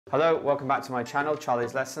Hello, welcome back to my channel,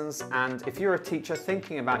 Charlie's Lessons, and if you're a teacher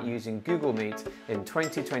thinking about using Google Meet in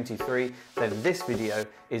 2023, then this video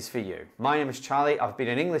is for you. My name is Charlie, I've been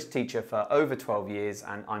an English teacher for over 12 years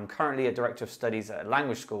and I'm currently a Director of Studies at a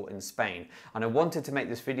language school in Spain. And I wanted to make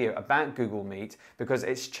this video about Google Meet because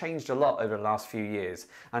it's changed a lot over the last few years.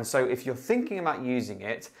 And so if you're thinking about using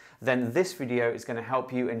it, then this video is going to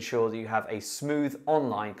help you ensure that you have a smooth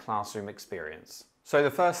online classroom experience. So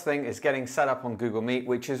the first thing is getting set up on Google Meet,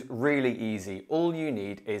 which is really easy. All you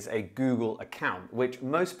need is a Google account, which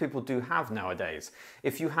most people do have nowadays.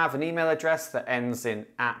 If you have an email address that ends in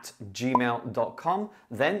 @gmail.com,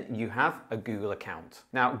 then you have a Google account.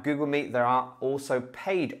 Now, Google Meet, there are also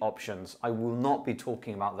paid options. I will not be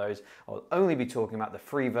talking about those. I'll only be talking about the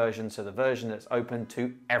free version, so the version that's open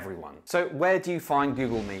to everyone. So where do you find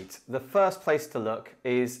Google Meet? The first place to look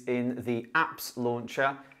is in the apps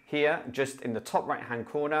launcher here, just in the top right hand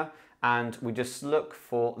corner, and we just look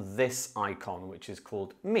for this icon, which is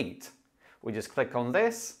called Meet. We just click on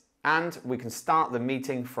this and we can start the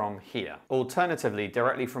meeting from here. Alternatively,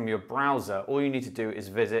 directly from your browser, all you need to do is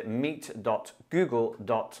visit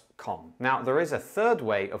meet.google.com. Now, there is a third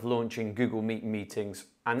way of launching Google Meet meetings,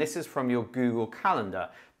 and this is from your Google Calendar,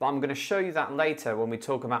 but I'm going to show you that later when we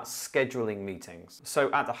talk about scheduling meetings.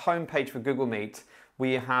 So at the home page for Google Meet,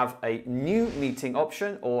 we have a new meeting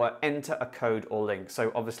option or enter a code or link. So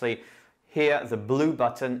obviously here the blue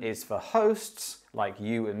button is for hosts like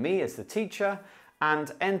you and me as the teacher,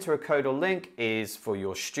 and enter a code or link is for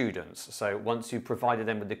your students. So once you've provided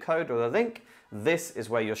them with the code or the link, this is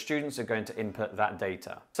where your students are going to input that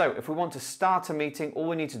data. So if we want to start a meeting, all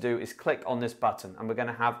we need to do is click on this button and we're going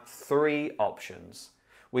to have three options.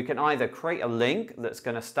 We can either create a link that's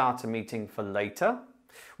going to start a meeting for later,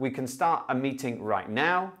 we can start a meeting right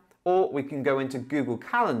now, or we can go into Google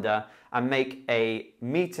Calendar and make a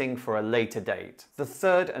meeting for a later date. The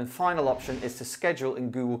third and final option is to schedule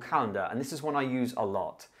in Google Calendar, and this is one I use a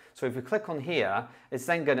lot. So if we click on here, it's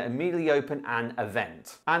then going to immediately open an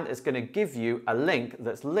event, and it's going to give you a link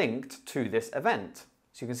that's linked to this event.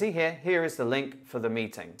 So you can see here is the link for the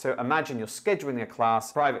meeting. So imagine you're scheduling a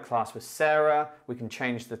class, private class with Sarah. We can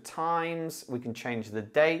change the times, we can change the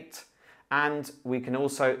date, and we can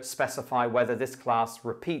also specify whether this class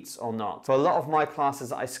repeats or not. For a lot of my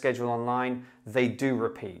classes that I schedule online, they do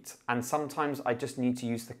repeat. And sometimes I just need to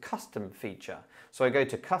use the custom feature. So I go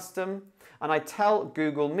to custom and I tell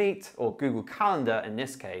Google Meet, or Google Calendar in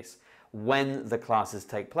this case, when the classes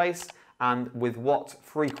take place and with what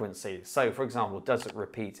frequency. So for example, does it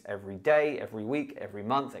repeat every day, every week, every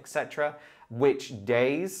month, etc.? Which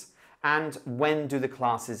days, and when do the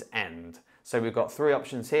classes end? So we've got three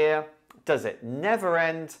options here. Does it never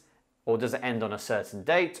end, or does it end on a certain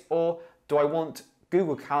date, or do I want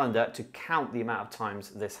Google Calendar to count the amount of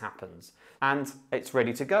times this happens? And it's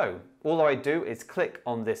ready to go. All I do is click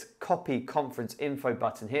on this copy conference info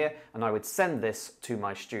button here, and I would send this to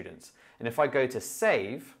my students. And if I go to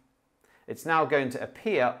save, it's now going to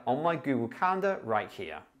appear on my Google Calendar right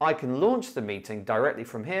here. I can launch the meeting directly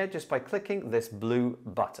from here just by clicking this blue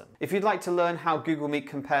button. If you'd like to learn how Google Meet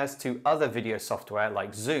compares to other video software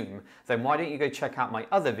like Zoom, then why don't you go check out my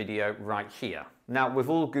other video right here. Now, with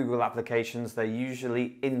all Google applications, they're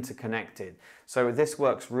usually interconnected. So this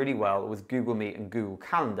works really well with Google Meet and Google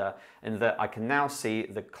Calendar in that I can now see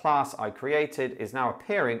the class I created is now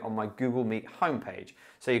appearing on my Google Meet homepage.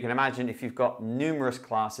 So you can imagine if you've got numerous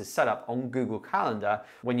classes set up on Google Calendar,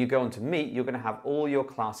 when you go onto Meet, you're going to have all your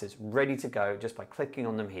classes ready to go just by clicking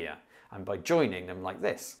on them here and by joining them like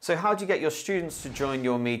this. So how do you get your students to join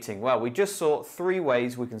your meeting? Well, we just saw three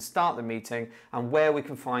ways we can start the meeting and where we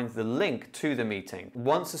can find the link to the meeting.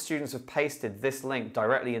 Once the students have pasted this link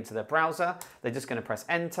directly into their browser, they're just going to press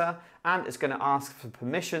enter, and it's going to ask for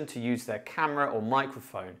permission to use their camera or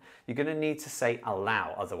microphone. You're going to need to say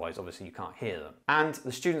allow, otherwise obviously you can't hear them. And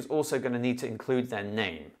the student's also going to need to include their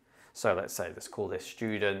name. So let's call this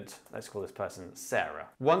student, let's call this person Sarah.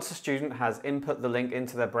 Once the student has input the link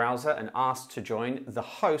into their browser and asked to join, the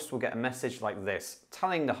host will get a message like this,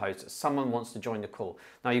 telling the host that someone wants to join the call.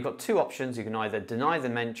 Now you've got two options, you can either deny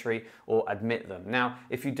them entry or admit them. Now,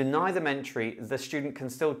 if you deny them entry, the student can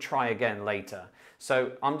still try again later.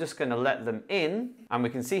 So I'm just going to let them in, and we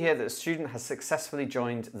can see here that the student has successfully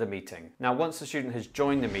joined the meeting. Now, once the student has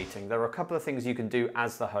joined the meeting, there are a couple of things you can do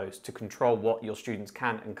as the host to control what your students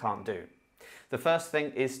can and can't do. The first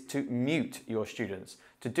thing is to mute your students.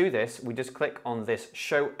 To do this, we just click on this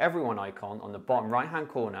Show Everyone icon on the bottom right-hand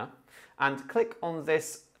corner and click on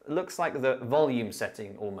this, looks like the volume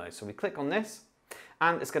setting almost. So we click on this,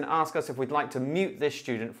 and it's going to ask us if we'd like to mute this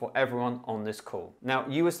student for everyone on this call. Now,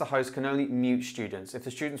 you as the host can only mute students. If the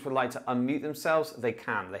students would like to unmute themselves, they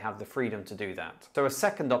can. They have the freedom to do that. So a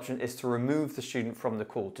second option is to remove the student from the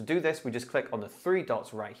call. To do this, we just click on the three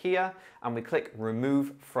dots right here and we click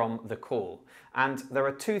remove from the call. And there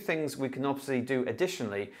are two things we can obviously do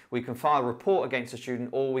additionally. We can file a report against a student,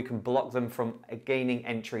 or we can block them from gaining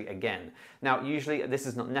entry again. Now, usually this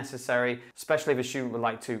is not necessary, especially if a student would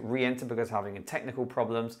like to re-enter because having technical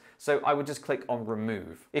problems. So I would just click on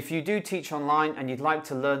remove. If you do teach online and you'd like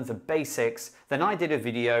to learn the basics, then I did a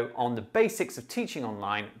video on the basics of teaching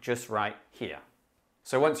online just right here.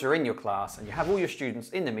 So once you're in your class and you have all your students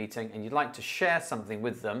in the meeting and you'd like to share something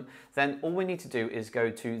with them, then all we need to do is go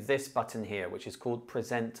to this button here, which is called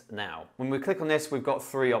Present Now. When we click on this, we've got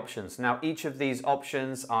three options. Now, each of these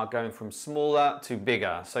options are going from smaller to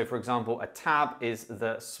bigger. So for example, a tab is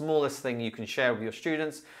the smallest thing you can share with your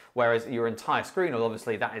students, whereas your entire screen, well,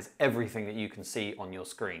 obviously that is everything that you can see on your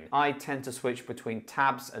screen. I tend to switch between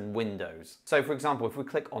tabs and windows. So for example, if we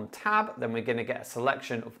click on tab, then we're going to get a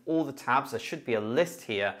selection of all the tabs. There should be a list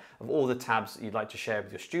here of all the tabs that you'd like to share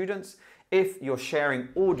with your students. If you're sharing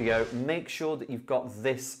audio, make sure that you've got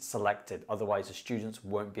this selected, otherwise the students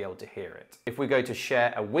won't be able to hear it. If we go to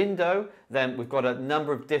share a window, then we've got a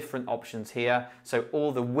number of different options here. So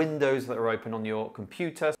all the windows that are open on your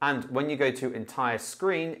computer. And when you go to entire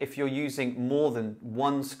screen, if you're using more than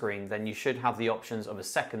one screen, then you should have the options of a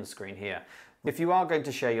second screen here. If you are going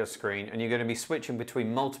to share your screen and you're going to be switching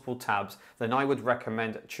between multiple tabs, then I would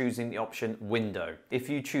recommend choosing the option window. If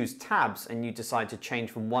you choose tabs and you decide to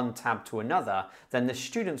change from one tab to another, then the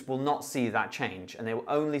students will not see that change and they will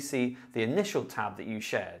only see the initial tab that you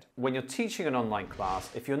shared. When you're teaching an online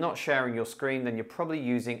class, if you're not sharing your screen, then you're probably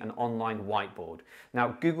using an online whiteboard. Now,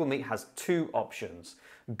 Google Meet has two options.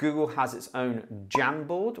 Google has its own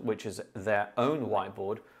Jamboard, which is their own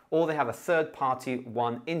whiteboard, or they have a third-party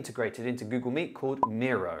one integrated into Google Meet called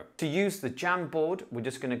Miro. To use the Jamboard, we're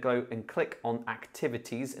just going to go and click on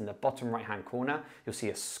Activities in the bottom right-hand corner. You'll see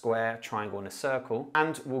a square, triangle, and a circle,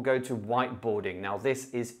 and we'll go to Whiteboarding. Now, this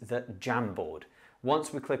is the Jamboard.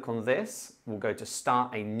 Once we click on this, we'll go to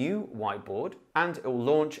Start a New Whiteboard, and it will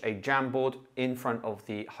launch a Jamboard in front of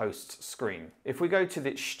the host's screen. If we go to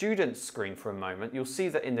the student's screen for a moment, you'll see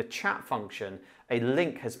that in the chat function, a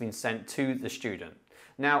link has been sent to the student.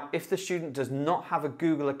 Now, if the student does not have a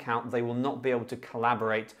Google account, they will not be able to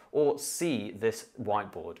collaborate or see this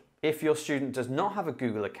whiteboard. If your student does not have a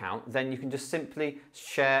Google account, then you can just simply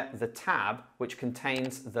share the tab which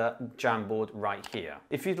contains the Jamboard right here.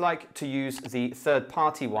 If you'd like to use the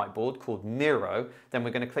third-party whiteboard called Miro, then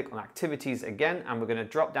we're going to click on Activities again, and we're going to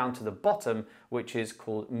drop down to the bottom, which is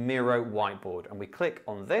called Miro Whiteboard. And we click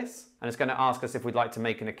on this, and it's going to ask us if we'd like to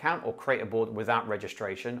make an account or create a board without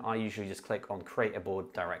registration. I usually just click on Create a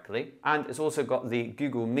Board directly. And it's also got the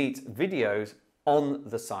Google Meet videos on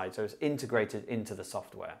the side, so it's integrated into the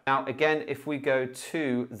software. Now again, if we go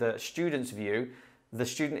to the student's view, the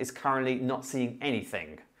student is currently not seeing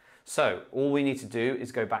anything. So all we need to do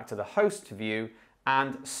is go back to the host view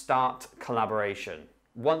and start collaboration.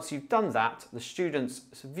 Once you've done that, the student's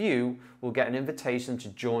view will get an invitation to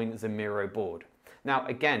join the Miro board. Now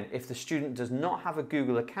again, if the student does not have a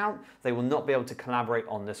Google account, they will not be able to collaborate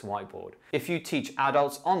on this whiteboard. If you teach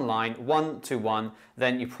adults online one-to-one,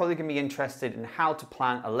 then you're probably going to be interested in how to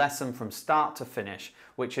plan a lesson from start to finish,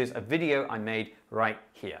 which is a video I made right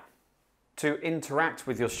here. To interact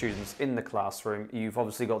with your students in the classroom, you've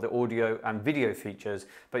obviously got the audio and video features,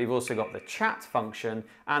 but you've also got the chat function,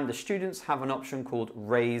 and the students have an option called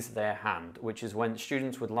raise their hand, which is when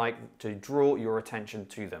students would like to draw your attention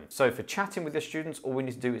to them. So for chatting with your students, all we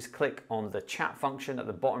need to do is click on the chat function at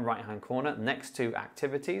the bottom right-hand corner next to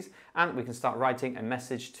activities, and we can start writing a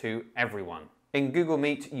message to everyone. In Google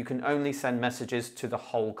Meet, you can only send messages to the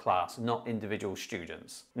whole class, not individual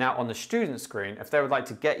students. Now on the student screen, if they would like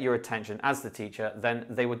to get your attention as the teacher, then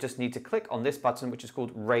they would just need to click on this button, which is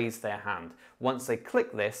called Raise Their Hand. Once they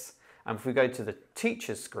click this, and if we go to the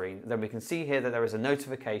teacher's screen, then we can see here that there is a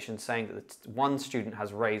notification saying that one student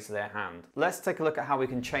has raised their hand. Let's take a look at how we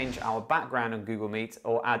can change our background on Google Meet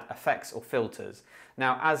or add effects or filters.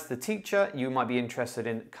 Now, as the teacher, you might be interested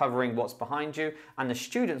in covering what's behind you, and the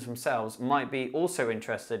students themselves might be also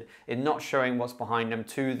interested in not showing what's behind them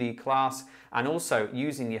to the class, and also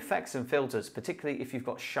using the effects and filters, particularly if you've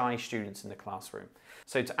got shy students in the classroom.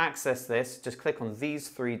 So to access this, just click on these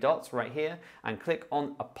three dots right here and click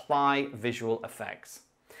on Apply Visual Effects.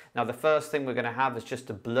 Now the first thing we're going to have is just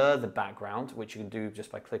to blur the background, which you can do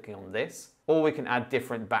just by clicking on this. or we can add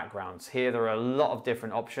different backgrounds. Here there are a lot of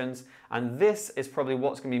different options, and this is probably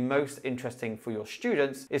what's going to be most interesting for your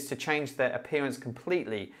students, is to change their appearance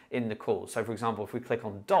completely in the call. So for example, if we click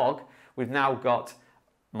on dog, we've now got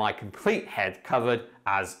my complete head covered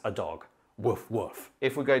as a dog. Woof woof.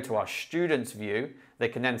 If we go to our students view, they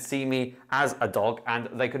can then see me as a dog, and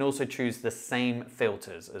they can also choose the same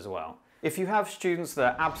filters as well. If you have students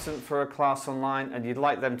that are absent for a class online and you'd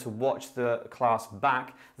like them to watch the class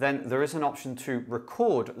back, then there is an option to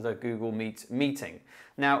record the Google Meet meeting.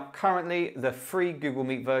 Now, currently the free Google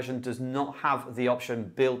Meet version does not have the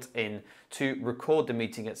option built in to record the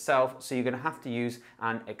meeting itself, so you're going to have to use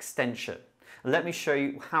an extension. Let me show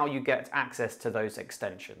you how you get access to those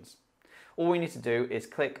extensions. All we need to do is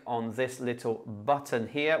click on this little button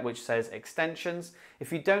here which says extensions.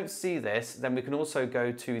 If you don't see this, then we can also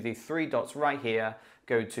go to the three dots right here,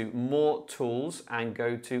 go to more tools and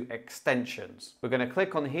go to extensions. We're going to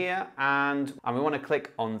click on here and we want to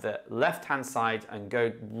click on the left hand side and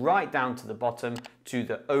go right down to the bottom to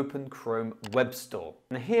the Open Chrome Web Store.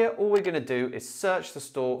 And here all we're going to do is search the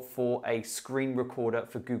store for a screen recorder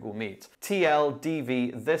for Google Meet.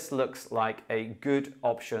 TLDV, this looks like a good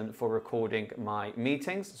option for recording my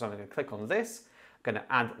meetings. So I'm going to click on this, I'm going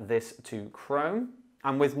to add this to Chrome.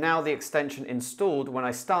 And with now the extension installed, when I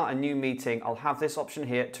start a new meeting, I'll have this option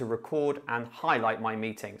here to record and highlight my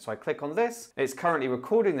meeting. So I click on this, it's currently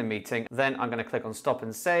recording the meeting, then I'm going to click on stop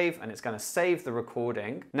and save, and it's going to save the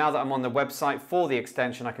recording. Now that I'm on the website for the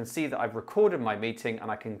extension, I can see that I've recorded my meeting and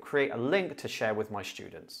I can create a link to share with my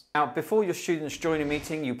students. Now, before your students join a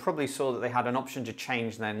meeting, you probably saw that they had an option to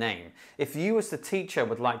change their name. If you as the teacher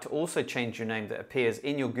would like to also change your name that appears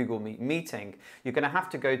in your Google Meet meeting, you're going to have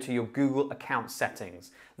to go to your Google account settings.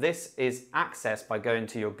 This is accessed by going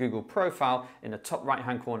to your Google profile in the top right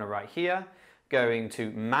hand corner right here, going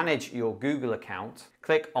to manage your Google account,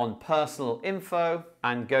 click on personal info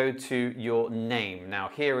and go to your name. Now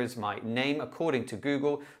here is my name according to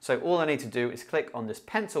Google, so all I need to do is click on this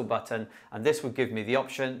pencil button and this will give me the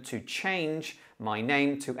option to change my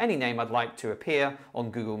name to any name I'd like to appear on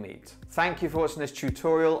Google Meet. Thank you for watching this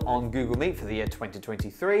tutorial on Google Meet for the year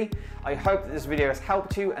 2023. I hope that this video has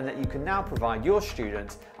helped you and that you can now provide your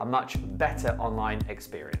students a much better online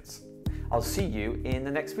experience. I'll see you in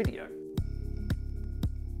the next video.